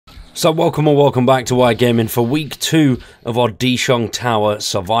So welcome or welcome back to Gaming for week 2 of our Dishong Tower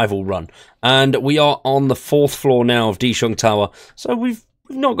survival run. And we are on the 4th floor now of Dishong Tower, so we've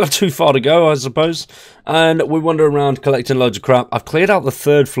not got too far to go, I suppose. And we're wandering around collecting loads of crap. I've cleared out the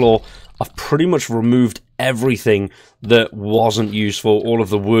 3rd floor. I've pretty much removed everything that wasn't useful, all of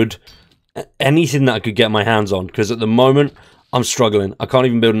the wood, anything that I could get my hands on, because at the moment I'm struggling. I can't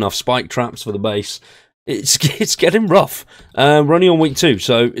even build enough spike traps for the base. It's getting rough. We're only on week 2,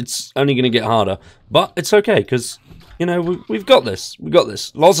 so it's only going to get harder. But it's okay, because, you know, we've got this. We've got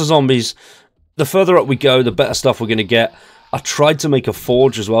this. Lots of zombies. The further up we go, the better stuff we're going to get. I tried to make a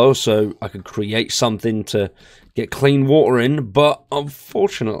forge as well, so I could create something to get clean water in. But,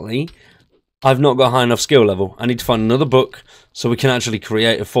 unfortunately, I've not got high enough skill level. I need to find another book so we can actually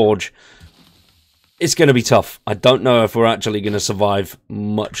create a forge. It's going to be tough. I don't know if we're actually going to survive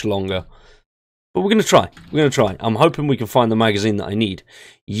much longer. But we're going to try. We're going to try. I'm hoping we can find the magazine that I need.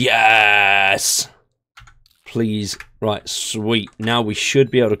 Yes! Please. Right, sweet. Now we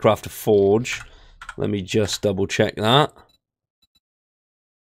should be able to craft a forge. Let me just double check that.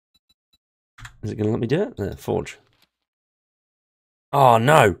 Is it going to let me do it? There, forge. Oh,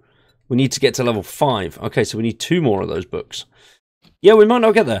 no. We need to get to level 5. Okay, so we need 2 more of those books. Yeah, we might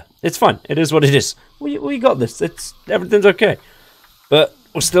not get there. It's fine. It is what it is. We got this. Everything's okay. But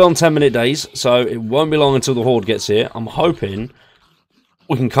we're still on 10-minute days, so it won't be long until the horde gets here. I'm hoping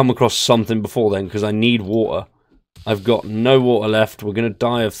we can come across something before then, because I need water. I've got no water left. We're going to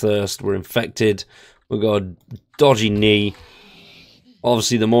die of thirst. We're infected. We've got a dodgy knee.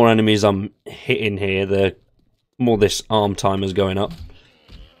 Obviously, the more enemies I'm hitting here, the more this arm timer's going up.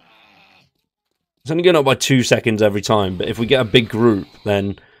 It's only going up by 2 seconds every time, but if we get a big group,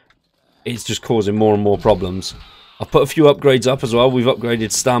 then it's just causing more and more problems. I've put a few upgrades up as well. We've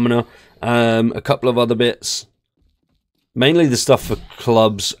upgraded stamina, a couple of other bits. Mainly the stuff for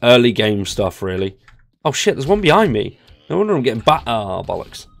clubs, early game stuff, really. Oh shit, there's one behind me. No wonder I'm getting battered. Ah,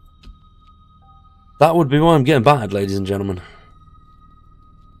 bollocks. That would be why I'm getting battered, ladies and gentlemen.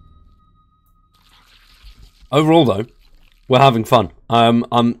 Overall, though, we're having fun.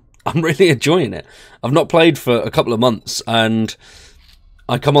 I'm really enjoying it. I've not played for a couple of months, and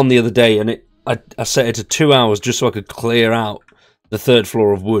I come on the other day, and I set it to 2 hours just so I could clear out the 3rd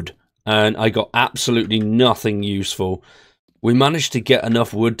floor of wood, and I got absolutely nothing useful. We managed to get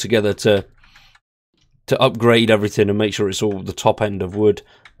enough wood together to upgrade everything and make sure it's all the top end of wood,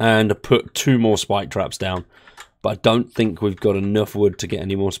 and put 2 more spike traps down. But I don't think we've got enough wood to get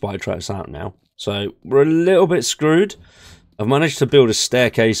any more spike traps out now. So we're a little bit screwed. I've managed to build a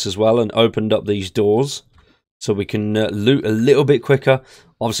staircase as well and opened up these doors so we can loot a little bit quicker.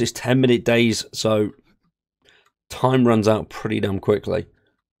 Obviously, it's 10-minute days, so time runs out pretty damn quickly.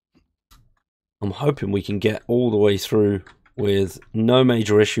 I'm hoping we can get all the way through with no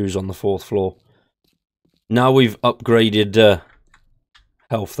major issues on the 4th floor. Now we've upgraded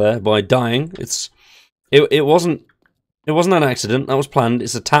health there by dying. It wasn't an accident. That was planned.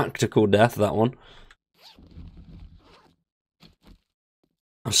 It's a tactical death, that one.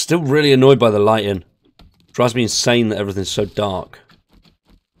 I'm still really annoyed by the lighting. It drives me insane that everything's so dark.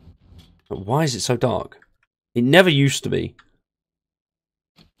 But why is it so dark? It never used to be.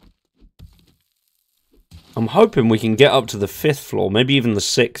 I'm hoping we can get up to the 5th floor, maybe even the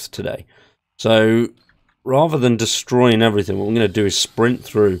 6th today. So, rather than destroying everything, what we're going to do is sprint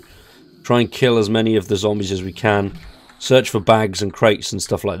through. Try and kill as many of the zombies as we can. Search for bags and crates and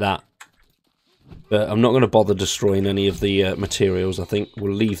stuff like that. But I'm not going to bother destroying any of the materials. I think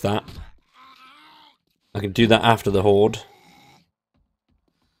we'll leave that. I can do that after the horde.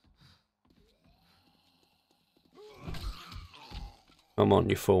 Come on,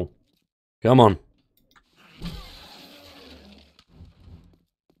 you fool. Come on.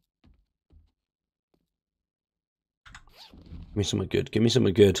 Give me something good. Give me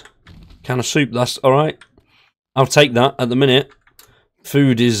something good. Can of soup, that's alright. I'll take that at the minute.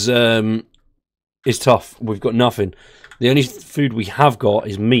 Food is tough. We've got nothing. The only food we have got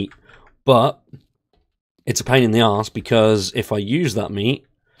is meat. But it's a pain in the arse because if I use that meat,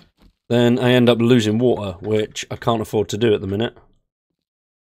 then I end up losing water, which I can't afford to do at the minute.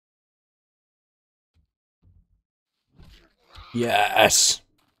 Yes!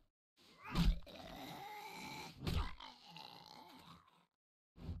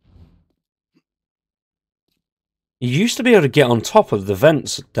 You used to be able to get on top of the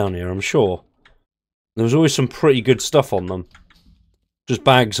vents down here, I'm sure. There was always some pretty good stuff on them. Just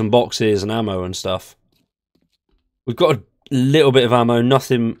bags and boxes and ammo and stuff. We've got a little bit of ammo,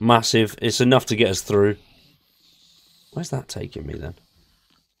 nothing massive. It's enough to get us through. Where's that taking me then?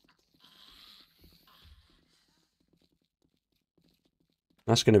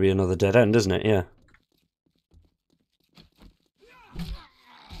 That's going to be another dead end, isn't it? Yeah.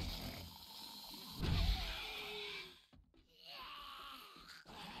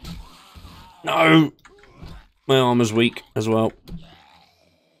 No! My armor's weak as well.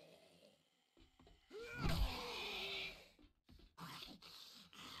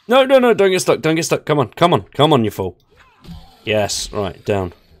 No, no, no, don't get stuck, don't get stuck. Come on, come on, come on, you fool. Yes, right,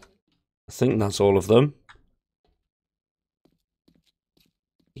 down. I think that's all of them.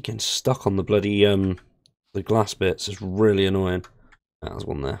 You're getting stuck on the bloody, the glass bits. It's really annoying. There's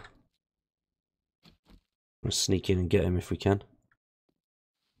one there. I'm gonna sneak in and get him if we can.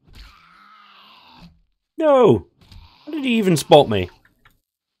 No! How did he even spot me?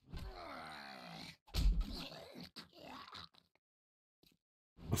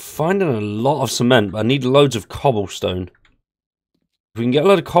 I'm finding a lot of cement, but I need loads of cobblestone. If we can get a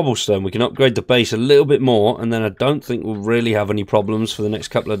load of cobblestone, we can upgrade the base a little bit more, and then I don't think we'll really have any problems for the next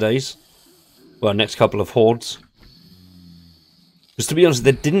couple of days. Well, next couple of hordes. Because to be honest,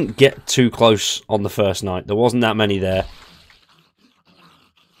 they didn't get too close on the first night. There wasn't that many there.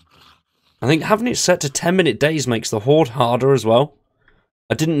 I think having it set to 10-minute days makes the horde harder as well.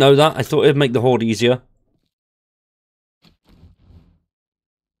 I didn't know that. I thought it'd make the horde easier.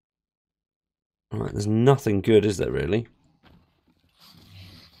 Alright, there's nothing good, is there, really?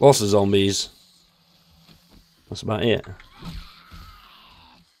 Lots of zombies. That's about it.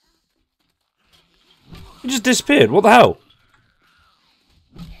 He just disappeared. What the hell?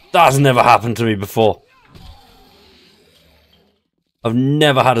 That's never happened to me before. I've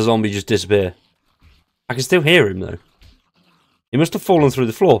never had a zombie just disappear. I can still hear him, though. He must have fallen through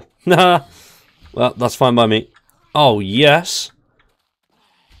the floor. Nah. Well, that's fine by me. Oh, yes.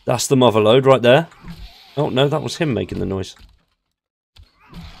 That's the mother load right there. Oh, no, that was him making the noise.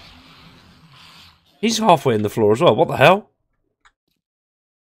 He's halfway in the floor as well. What the hell?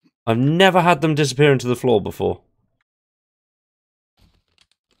 I've never had them disappear into the floor before.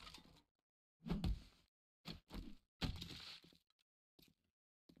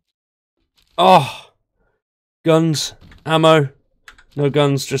 Oh! Guns. Ammo. No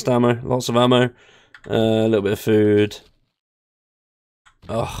guns, just ammo. Lots of ammo. A little bit of food.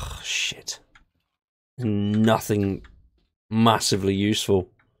 Oh, shit. Nothing massively useful.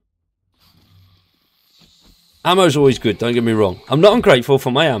 Ammo's always good, don't get me wrong. I'm not ungrateful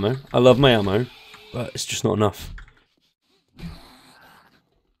for my ammo. I love my ammo. But it's just not enough.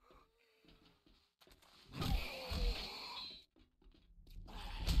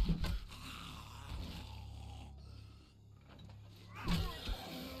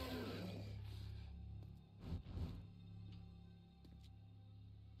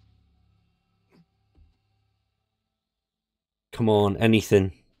 Come on,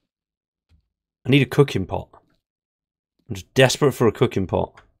 anything. I need a cooking pot. I'm just desperate for a cooking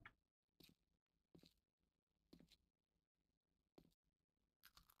pot.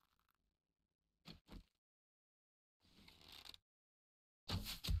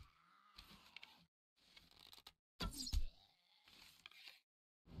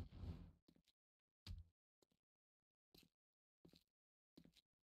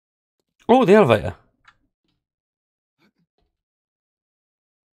 Oh, the elevator.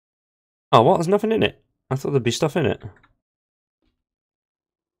 Oh, what? There's nothing in it. I thought there'd be stuff in it.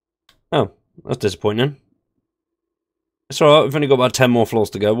 Oh, that's disappointing. It's alright, we've only got about 10 more floors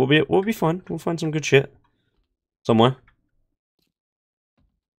to go. We'll be fine. We'll find some good shit. Somewhere.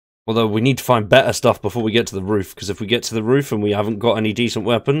 Although we need to find better stuff before we get to the roof, because if we get to the roof and we haven't got any decent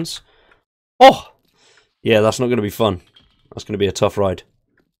weapons... Oh! Yeah, that's not going to be fun. That's going to be a tough ride.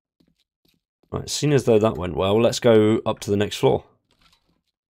 Right, seeing as though that went well, let's go up to the next floor.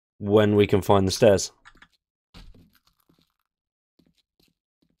 When we can find the stairs.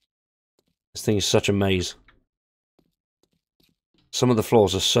 This thing is such a maze. Some of the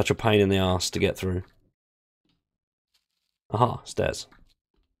floors are such a pain in the arse to get through. Aha, stairs.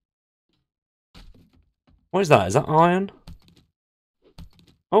 What is that? Is that iron?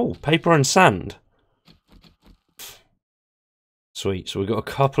 Oh, paper and sand. Sweet. So we've got a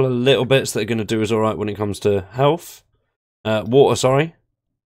couple of little bits that are going to do us alright when it comes to health. Water, sorry.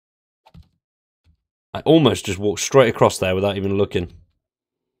 I almost just walked straight across there without even looking.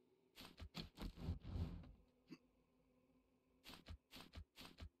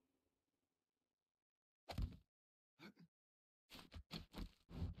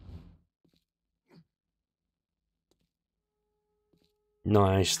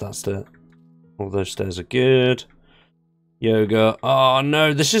 Nice, that's it. All those stairs are good. Yoga. Oh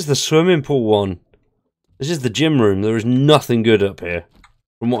no, this is the swimming pool one. This is the gym room. There is nothing good up here.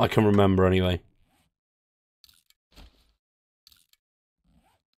 From what I can remember anyway.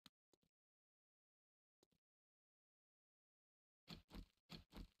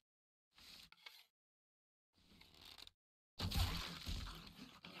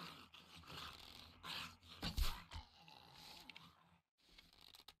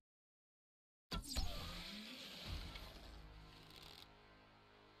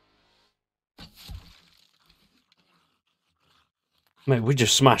 Mate, we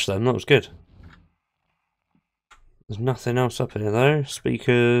just smashed them. That was good. There's nothing else up here, though.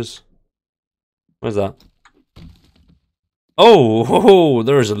 Speakers. Where's that? Oh,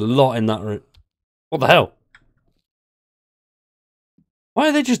 there is a lot in that room. What the hell? Why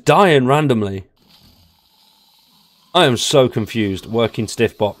are they just dying randomly? I am so confused. Working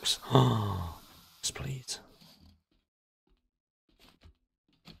stiff box. Yes, please.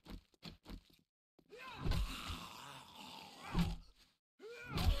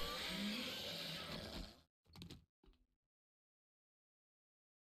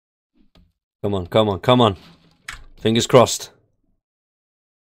 Come on, come on, come on. Fingers crossed.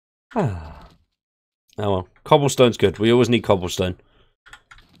 Oh well. Cobblestone's good. We always need cobblestone.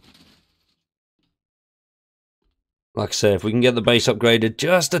 Like I say, if we can get the base upgraded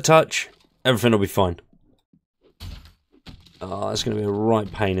just a touch, everything will be fine. Oh, that's going to be a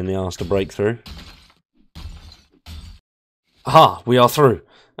right pain in the arse to break through. Aha, we are through.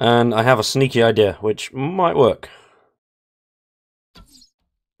 And I have a sneaky idea, which might work.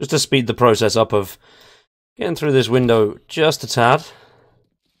 Just to speed the process up of getting through this window just a tad.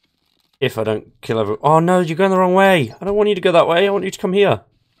 If I don't kill everyone. Oh no, you're going the wrong way. I don't want you to go that way. I want you to come here.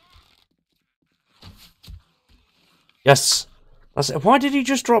 Yes. That's it. Why did he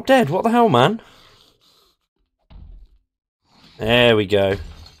just drop dead? What the hell, man? There we go.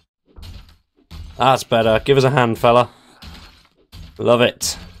 That's better. Give us a hand, fella. Love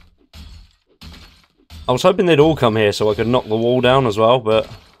it. I was hoping they'd all come here so I could knock the wall down as well, but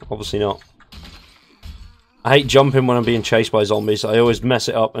obviously not. I hate jumping when I'm being chased by zombies. I always mess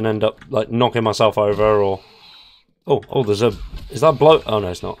it up and end up like knocking myself over or... Oh, there's a... Is that blow... Oh, no,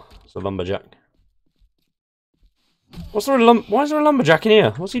 it's not. It's a lumberjack. Why is there a lumberjack in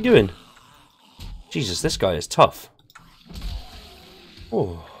here? What's he doing? Jesus, this guy is tough.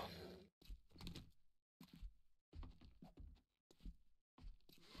 Oh.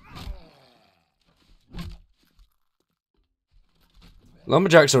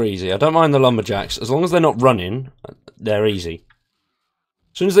 Lumberjacks are easy. I don't mind the lumberjacks. As long as they're not running, they're easy.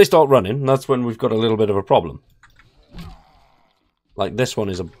 As soon as they start running, that's when we've got a little bit of a problem. Like this one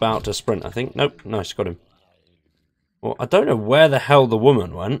is about to sprint, I think. Nope, nice, got him. Well, I don't know where the hell the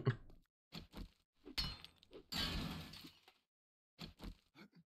woman went.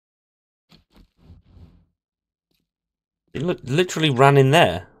 He literally ran in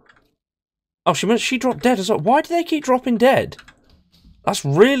there. Oh, she dropped dead as well. Why do they keep dropping dead? That's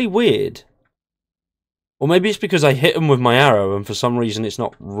really weird. Or maybe it's because I hit them with my arrow and for some reason it's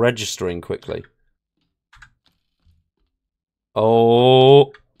not registering quickly.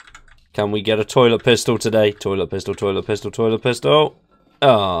 Oh. Can we get a toilet pistol today? Toilet pistol, toilet pistol, toilet pistol.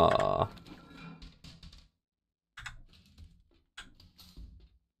 Ah.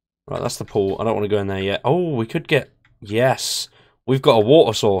 Right, that's the pool. I don't want to go in there yet. Oh, we could get... Yes. We've got a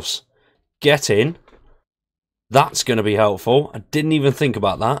water source. Get in. That's going to be helpful. I didn't even think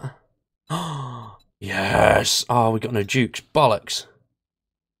about that. Yes. Oh, we got no dukes. Bollocks.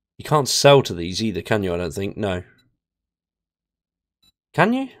 You can't sell to these either, can you? I don't think. No.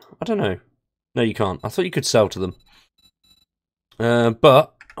 Can you? I don't know. No, you can't. I thought you could sell to them.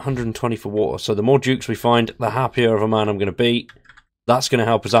 But 120 for water. So the more dukes we find, the happier of a man I'm going to be. That's going to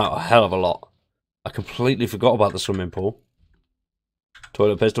help us out a hell of a lot. I completely forgot about the swimming pool.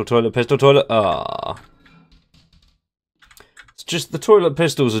 Toilet pistol, toilet pistol, toilet... Ah. It's just the toilet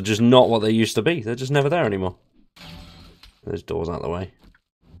pistols are just not what they used to be. They're just never there anymore. There's doors out of the way.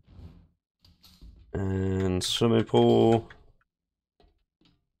 And swimming pool.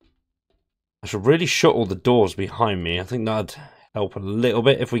 I should really shut all the doors behind me. I think that'd help a little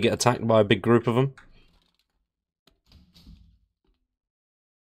bit if we get attacked by a big group of them.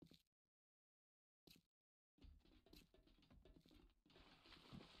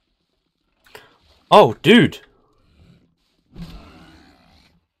 Oh, dude!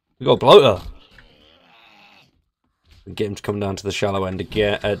 We got a bloater. We get him to come down to the shallow end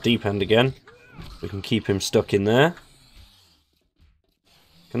again, deep end again. We can keep him stuck in there.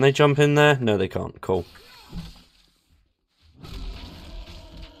 Can they jump in there? No, they can't. Cool.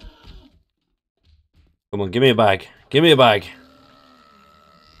 Come on, give me a bag. Give me a bag.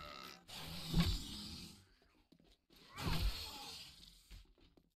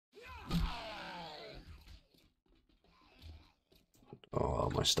 Oh,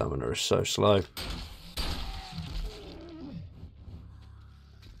 my stamina is so slow.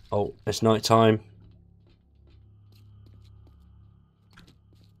 Oh, it's night time.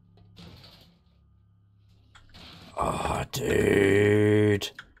 Oh,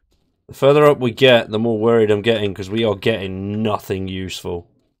 dude. The further up we get, the more worried I'm getting because we are getting nothing useful.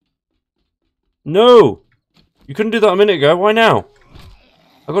 No! You couldn't do that a minute ago. Why now?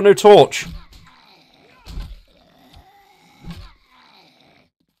 I've got no torch.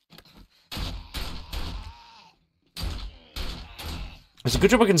 It's a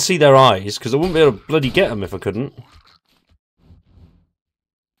good job I can see their eyes, because I wouldn't be able to bloody get them if I couldn't.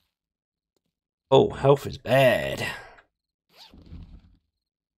 Oh, health is bad.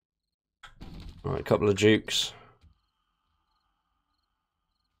 Alright, a couple of jukes.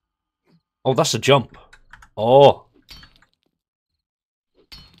 Oh, that's a jump. Oh.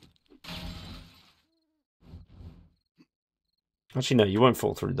 Actually, no, you won't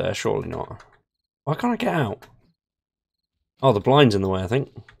fall through there, surely not. Why can't I get out? Oh, the blind's in the way, I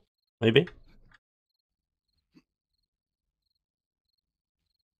think. Maybe.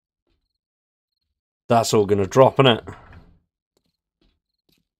 That's all gonna drop, isn't it?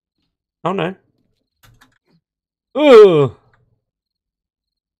 Oh, no. Ugh!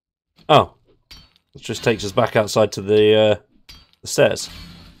 Oh. It just takes us back outside to the stairs.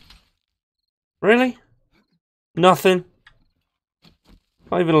 Really? Nothing?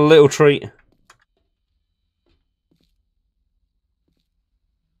 Not even a little treat?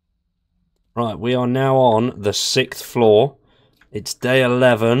 Right, we are now on the 6th floor. It's day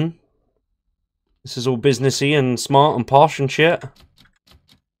 11. This is all businessy and smart and posh and shit.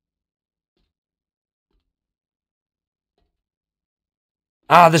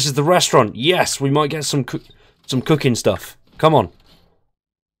 Ah, this is the restaurant. Yes, we might get some cooking stuff. Come on.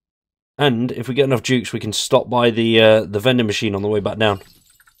 And if we get enough jukes, we can stop by the vending machine on the way back down.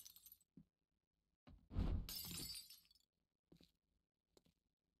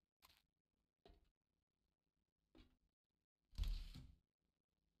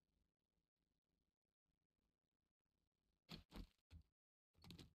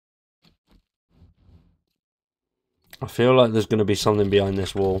 I feel like there's going to be something behind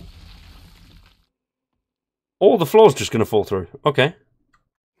this wall. Oh, the floor's just going to fall through. Okay.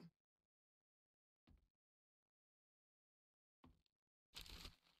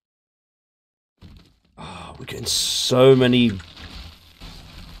 Oh, we're getting so many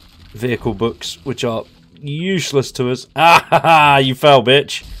vehicle books, which are useless to us. Ah, ha, ha, you fell,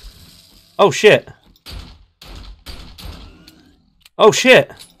 bitch. Oh, shit. Oh,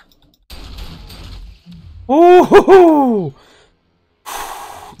 shit. Ooh,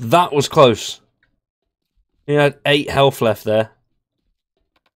 that was close. He had 8 health left there.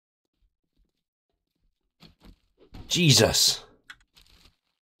 Jesus.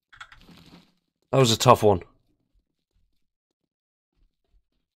 That was a tough one.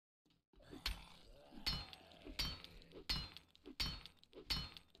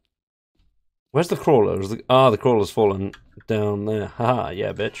 Where's the crawler? The crawler's fallen down there. Haha,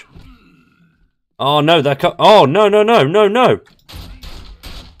 yeah, bitch. Oh, no, oh, no, no, no, no, no.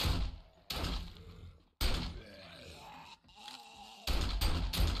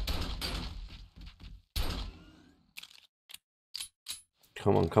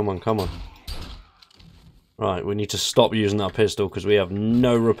 Come on, come on, come on. Right, we need to stop using that pistol because we have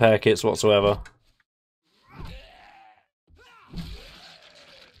no repair kits whatsoever.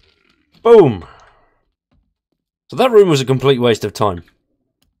 Boom! So that room was a complete waste of time.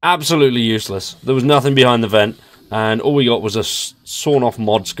 Absolutely useless. There was nothing behind the vent, and all we got was a sawn-off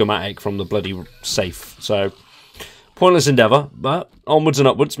mod schematic from the bloody safe. So, pointless endeavour, but onwards and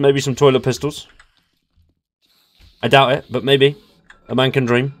upwards. Maybe some toilet pistols. I doubt it, but maybe. A man can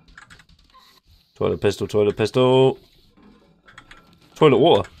dream. Toilet pistol, toilet pistol. Toilet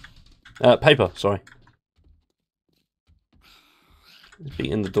water. Paper, sorry.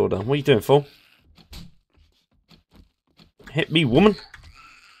 Beating the door down. What are you doing, fool? Hit me, woman.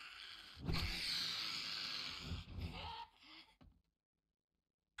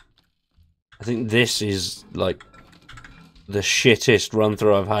 I think this is, like, the shittest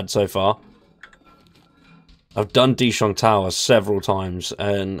run-through I've had so far. I've done Dishong Tower several times,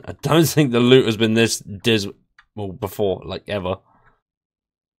 and I don't think the loot has been this dismal before, like, ever.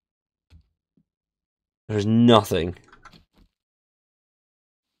 There's nothing.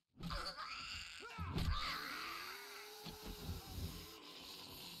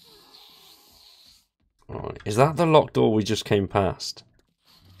 Alright, is that the locked door we just came past?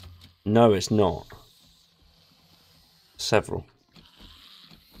 No, it's not. Several.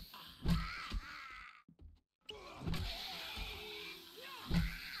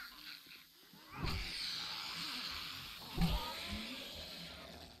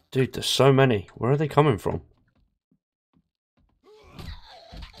 Dude, there's so many. Where are they coming from?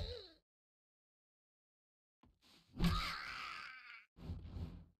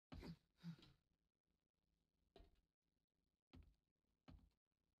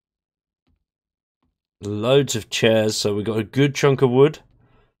 Loads of chairs, so we got a good chunk of wood.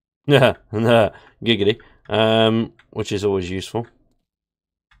 Yeah, giggity. Which is always useful.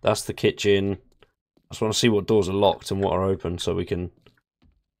 That's the kitchen. I just want to see what doors are locked and what are open so we can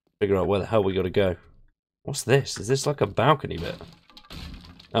figure out where the hell we got to go. What's this? Is this like a balcony bit?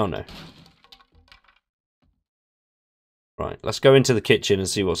 Oh no. Right, let's go into the kitchen and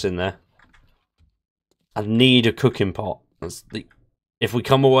see what's in there. I need a cooking pot. If we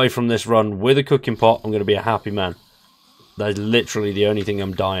come away from this run with a cooking pot, I'm going to be a happy man. That is literally the only thing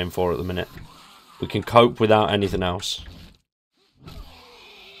I'm dying for at the minute. We can cope without anything else.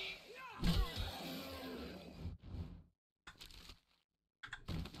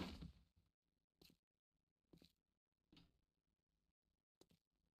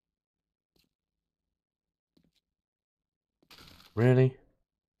 Really?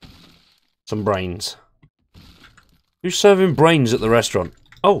 Some brains. Who's serving brains at the restaurant?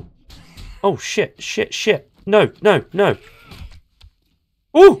 Oh. Oh, shit, shit, shit. No, no, no.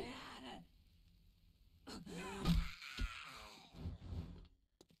 Ooh!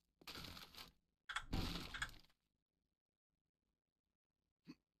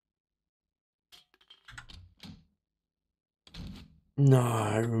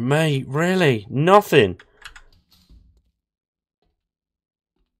 No, mate, really? Nothing?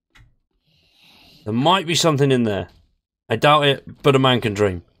 There might be something in there. I doubt it, but a man can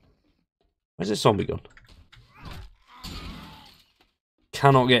dream. Where's this zombie gone?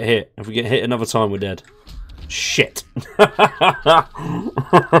 Cannot get hit. If we get hit another time, we're dead. Shit.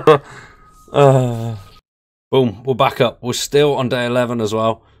 Boom, we're back up. We're still on day 11 as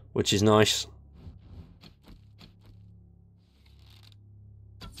well, which is nice.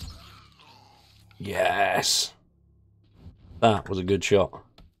 Yes. That was a good shot.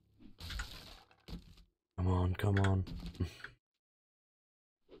 Come on, come on.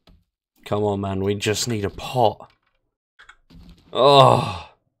 Come on, man. We just need a pot. Oh.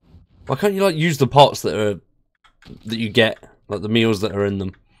 Why can't you, like, use the pots that you get? Like, the meals that are in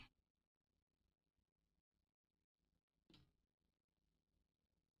them.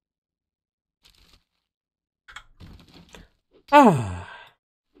 Ah.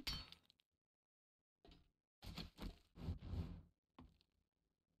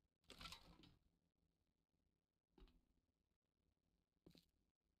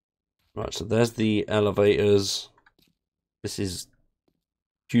 Right, so there's the elevators. This is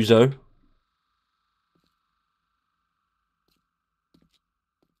Fuso.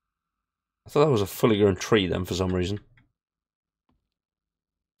 I thought that was a fully grown tree then for some reason.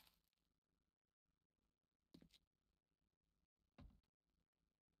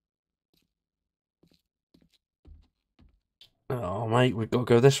 Oh, mate, we've got to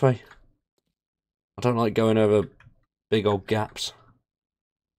go this way. I don't like going over big old gaps.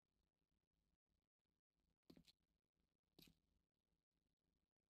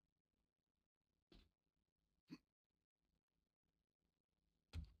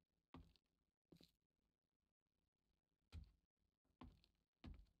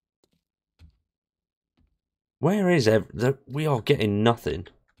 Where is we are getting nothing.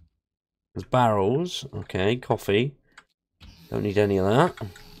 There's barrels. Okay, coffee. Don't need any of that.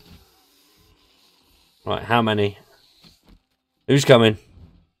 Right, how many? Who's coming?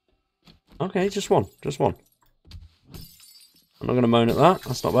 Okay, just one. Just one. I'm not going to moan at that.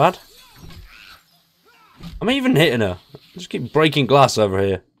 That's not bad. I'm even hitting her. I just keep breaking glass over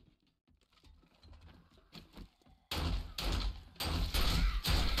here.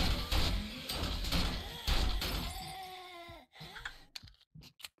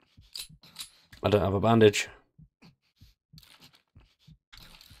 I don't have a bandage.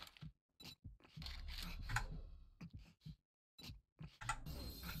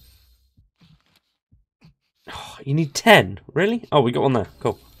 Oh, you need 10? Really? Oh, we got one there.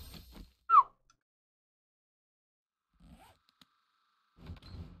 Cool.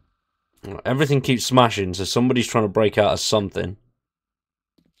 Everything keeps smashing, so somebody's trying to break out of something.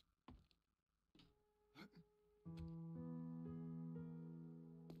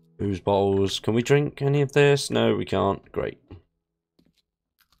 Booze bottles. Can we drink any of this? No, we can't. Great.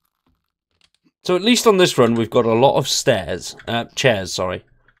 So at least on this run, we've got a lot of chairs, sorry.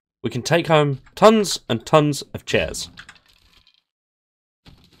 We can take home tons and tons of chairs.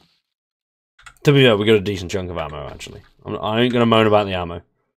 To be fair, we got a decent chunk of ammo, actually. I ain't going to moan about the ammo.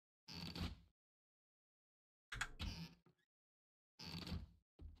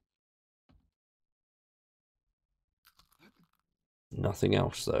 Nothing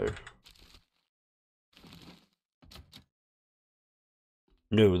else, though.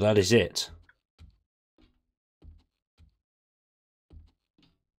 No, that is it.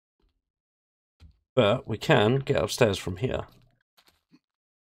 But we can get upstairs from here.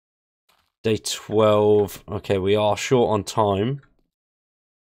 Day 12. Okay, we are short on time.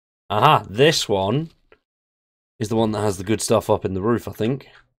 Aha, this one is the one that has the good stuff up in the roof, I think.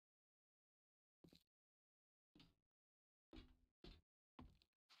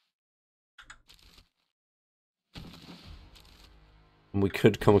 And we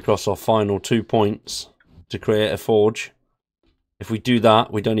could come across our final 2 points to create a forge. If we do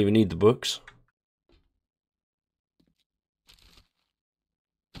that, we don't even need the books.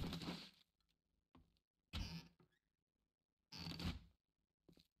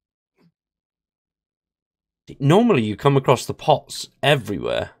 Normally you come across the pots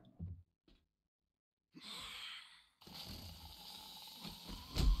everywhere.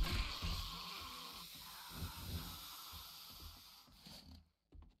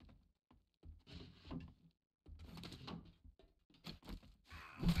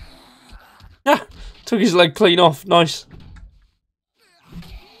 Ah, took his leg clean off. Nice.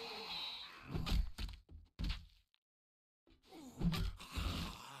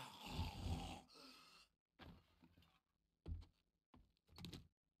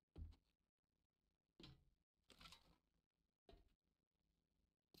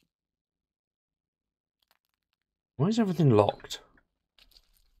 Why is everything locked?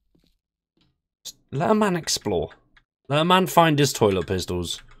 Just let a man explore. Let a man find his toilet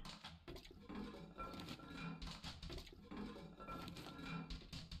pistols.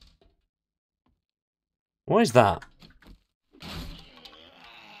 Why is that?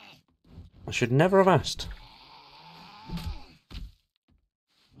 I should never have asked.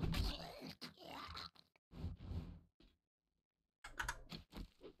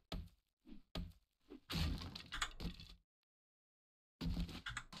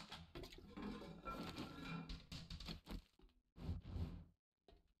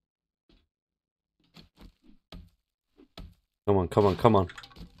 Come on, come on, come on.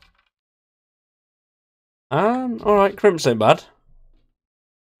 Alright, crimps ain't bad.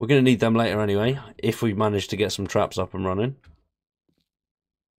 We're going to need them later anyway, if we manage to get some traps up and running.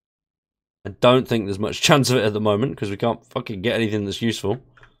 I don't think there's much chance of it at the moment, because we can't fucking get anything that's useful.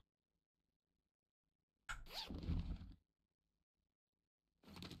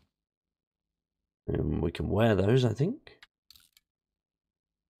 And we can wear those, I think.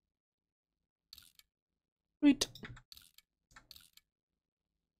 Sweet.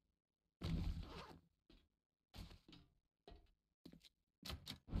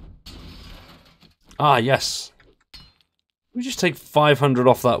 Ah, yes. We just take 500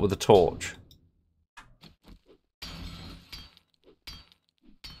 off that with a torch.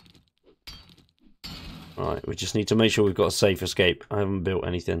 Right, we just need to make sure we've got a safe escape. I haven't built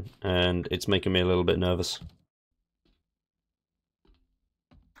anything, and it's making me a little bit nervous.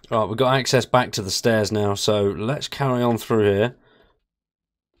 Right, we've got access back to the stairs now, so let's carry on through here.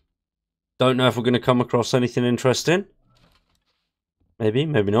 Don't know if we're going to come across anything interesting. Maybe,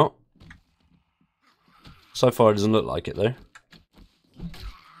 maybe not. So far it doesn't look like it, though.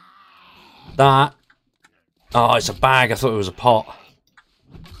 That... Oh, it's a bag. I thought it was a pot.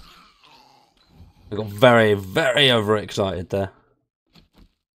 I got very, very overexcited there.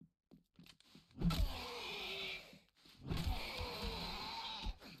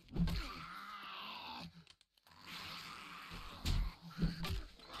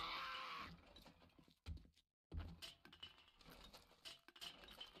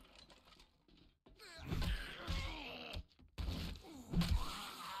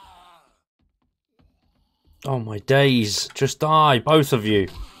 Oh my days. Just die, both of you.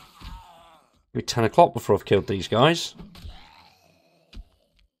 It'll be 10 o'clock before I've killed these guys.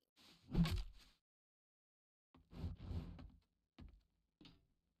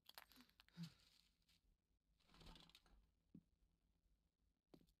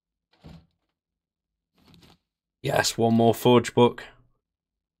 Yes, one more forge book.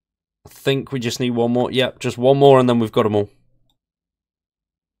 I think we just need one more. Yep, just one more and then we've got them all.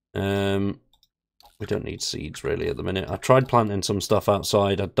 We don't need seeds really at the minute. I tried planting some stuff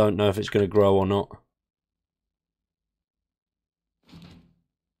outside. I don't know if it's going to grow or not.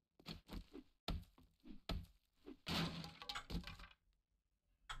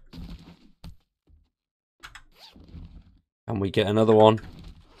 And we get another one.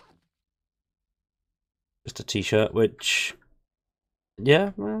 Just a t-shirt, which...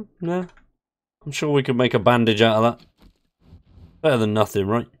 Yeah, well, no. I'm sure we could make a bandage out of that. Better than nothing,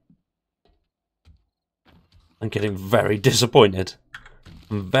 right? I'm getting very disappointed.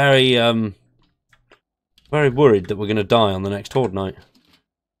 I'm very, very worried that we're going to die on the next horde night.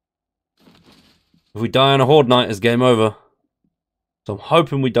 If we die on a horde night, it's game over. So I'm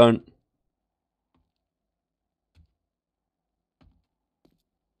hoping we don't.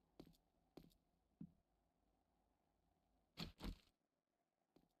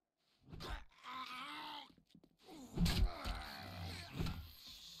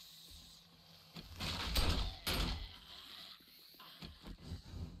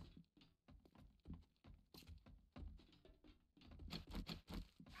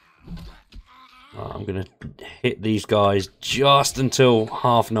 I'm going to hit these guys just until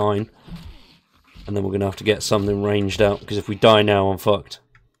 9:30. And then we're going to have to get something ranged out, because if we die now, I'm fucked.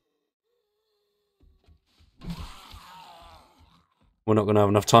 We're not going to have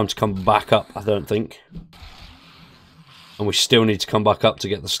enough time to come back up, I don't think. And we still need to come back up to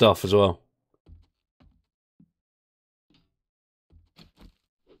get the stuff as well.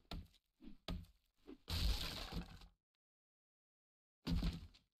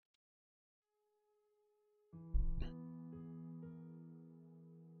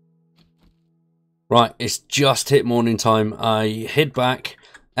 Right, it's just hit morning time. I hid back,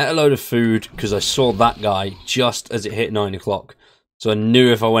 ate a load of food, because I saw that guy just as it hit 9 o'clock. So I knew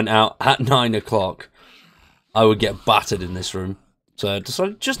if I went out at 9 o'clock, I would get battered in this room. So I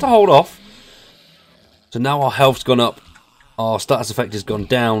decided just to hold off. So now our health's gone up. Our status effect has gone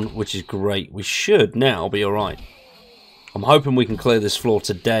down, which is great. We should now be alright. I'm hoping we can clear this floor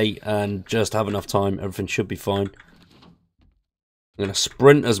today and just have enough time. Everything should be fine. I'm going to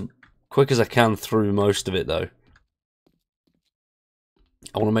sprint as quick as I can through most of it, though.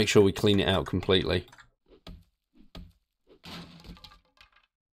 I want to make sure we clean it out completely.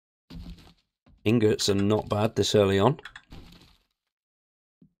 Ingots are not bad this early on.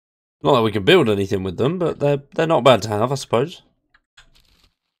 Not that we can build anything with them, but they're not bad to have, I suppose.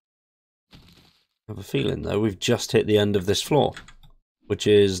 I have a feeling, though, we've just hit the end of this floor, which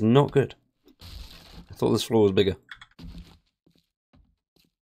is not good. I thought this floor was bigger.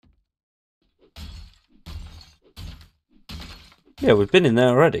 Yeah, we've been in there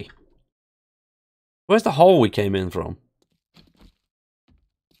already. Where's the hole we came in from?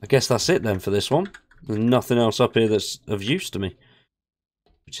 I guess that's it then for this one. There's nothing else up here that's of use to me,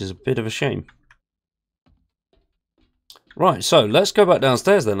 which is a bit of a shame. Right, so let's go back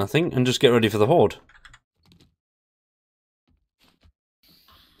downstairs then, I think, and just get ready for the horde.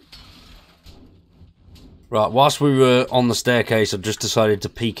 Right, whilst we were on the staircase, I just decided to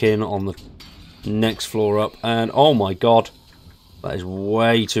peek in on the next floor up, and oh my god, that is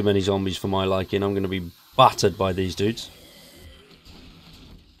way too many zombies for my liking. I'm going to be battered by these dudes.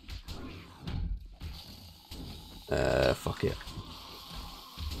 Fuck it.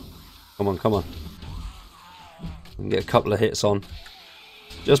 Come on, come on. We can get a couple of hits on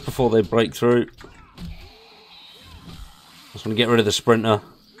just before they break through. Just want to get rid of the sprinter.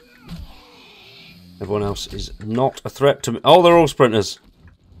 Everyone else is not a threat to me. Oh, they're all sprinters.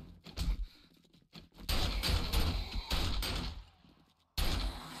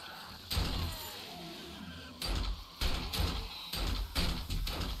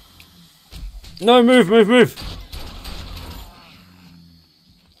 No, move, move, move.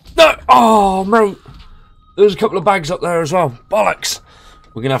 No! Oh, mate. There's a couple of bags up there as well. Bollocks.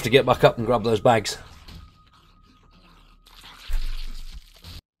 We're going to have to get back up and grab those bags.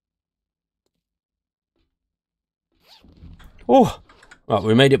 Oh, right,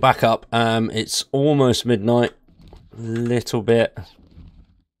 we made it back up. It's almost midnight. Little bit.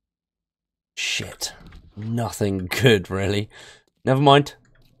 Shit. Nothing good, really. Never mind.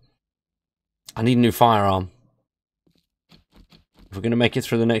 I need a new firearm. If we're going to make it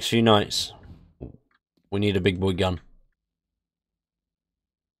through the next few nights, we need a big boy gun.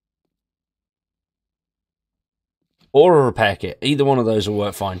 Or a repair kit. Either one of those will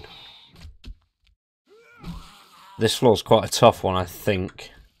work fine. This floor's quite a tough one, I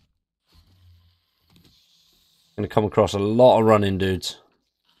think. Going to come across a lot of running dudes.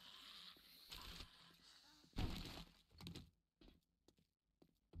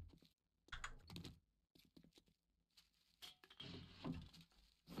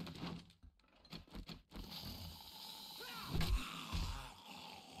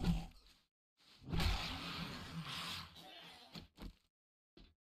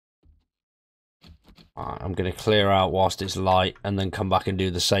 I'm going to clear out whilst it's light and then come back and do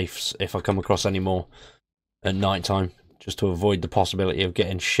the safes if I come across any more at night time, just to avoid the possibility of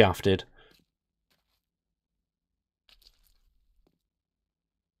getting shafted.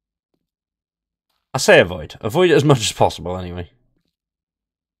 I say avoid. Avoid it as much as possible anyway.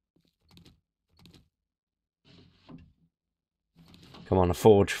 Come on, a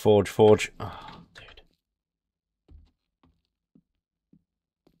forge, forge, forge. Oh, dude.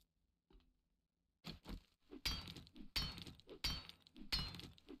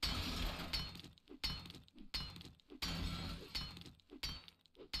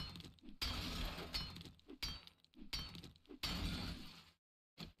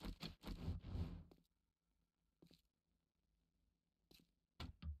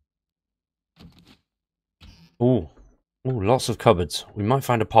 Ooh. Ooh, lots of cupboards. We might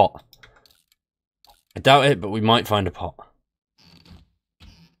find a pot. I doubt it, but we might find a pot.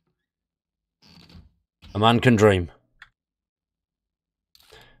 A man can dream.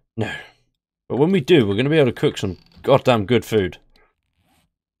 No. But when we do, we're going to be able to cook some goddamn good food.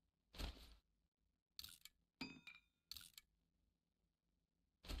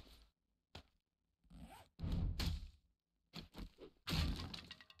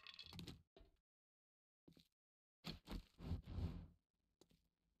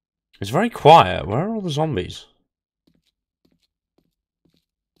 It's very quiet. Where are all the zombies?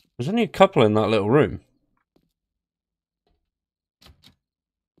 There's only a couple in that little room.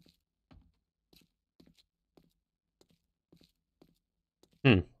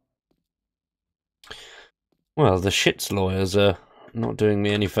 Well, the shit's lawyers are not doing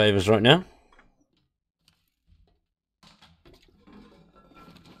me any favours right now.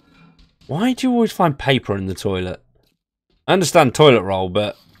 Why do you always find paper in the toilet? I understand toilet roll,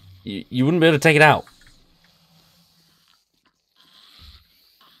 but you wouldn't be able to take it out.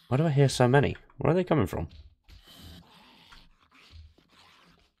 Why do I hear so many? Where are they coming from?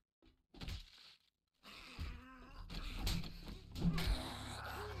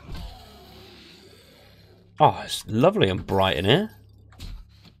 Oh, it's lovely and bright in here.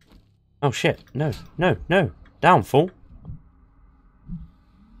 Oh shit, no, no, no. Down, fool.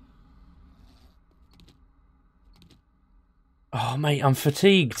 Oh mate, I'm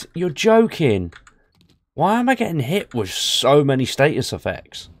fatigued. You're joking. Why am I getting hit with so many status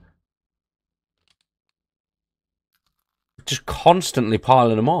effects? Just constantly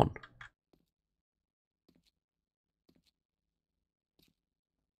piling them on.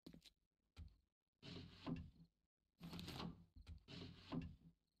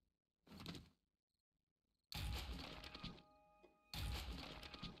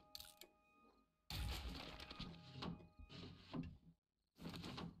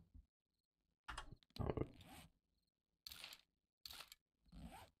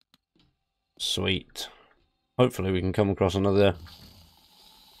 Sweet. Hopefully we can come across another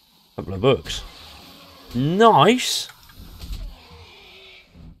couple of books. Nice!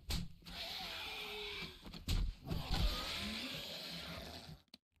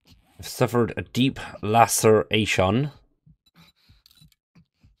 I've suffered a deep laceration.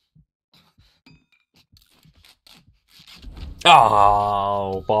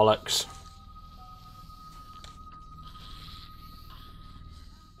 Oh, bollocks.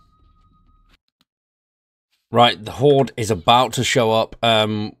 Right, the horde is about to show up.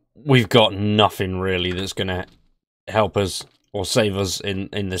 We've got nothing really that's going to help us or save us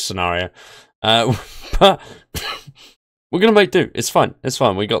in this scenario. But we're going to make do. It's fine. It's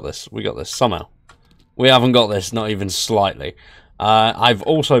fine. We got this. We got this somehow. We haven't got this, not even slightly. I've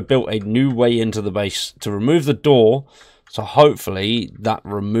also built a new way into the base to remove the door. So hopefully that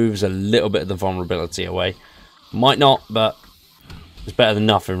removes a little bit of the vulnerability away. Might not, but it's better than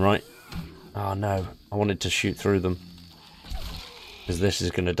nothing, right? Oh no, I wanted to shoot through them. Because this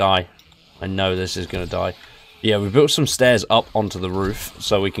is going to die. I know this is going to die. Yeah, we built some stairs up onto the roof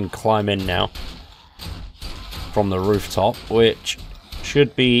so we can climb in now. From the rooftop, which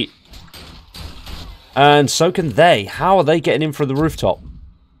should be... And so can they. How are they getting in from the rooftop?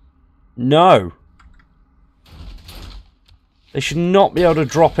 No. They should not be able to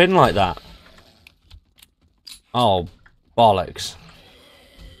drop in like that. Oh, bollocks.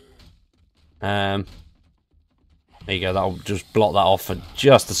 There you go, that'll just block that off for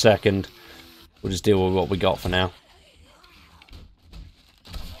just a second. We'll just deal with what we got for now.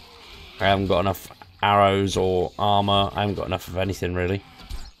 I haven't got enough arrows or armor. I haven't got enough of anything, really.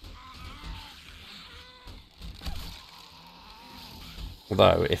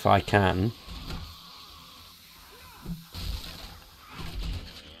 Although, if I can...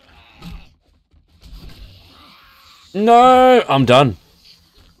 No! I'm done.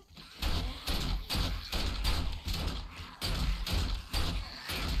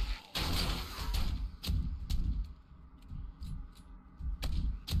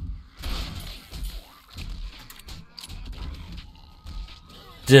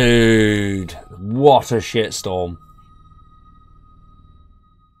 Dude, what a shitstorm.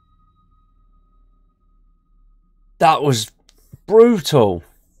 That was brutal.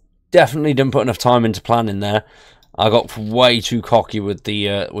 Definitely didn't put enough time into planning there. I got way too cocky with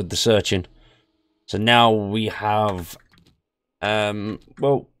the searching. So now we have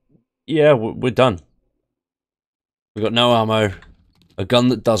well, yeah, we're done. We've got no ammo, a gun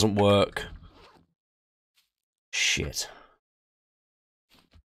that doesn't work. Shit.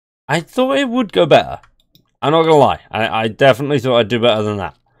 I thought it would go better. I'm not gonna lie. I definitely thought I'd do better than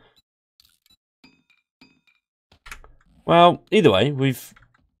that. Well, either way, we've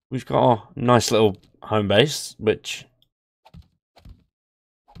got a nice little home base, which...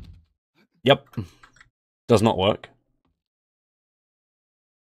 Yep. Does not work.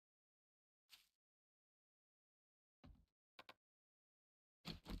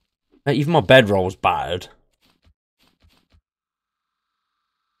 Even my bedroll's battered.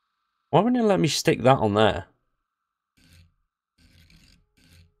 Why wouldn't it let me stick that on there?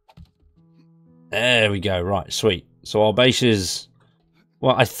 There we go. Right, sweet. So our base is...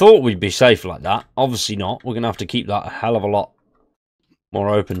 Well, I thought we'd be safe like that. Obviously not. We're going to have to keep that a hell of a lot more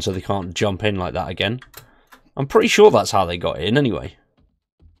open so they can't jump in like that again. I'm pretty sure that's how they got in anyway.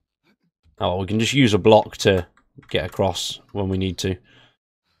 Oh, well, we can just use a block to get across when we need to.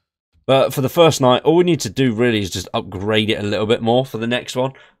 But for the first night, all we need to do really is just upgrade it a little bit more for the next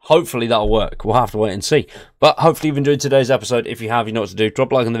one. Hopefully that'll work. We'll have to wait and see. But hopefully you've enjoyed today's episode. If you have, you know what to do.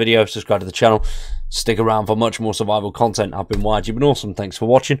 Drop a like on the video, subscribe to the channel. Stick around for much more survival content. I've been YG, been awesome. Thanks for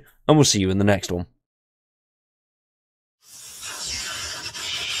watching, and we'll see you in the next one.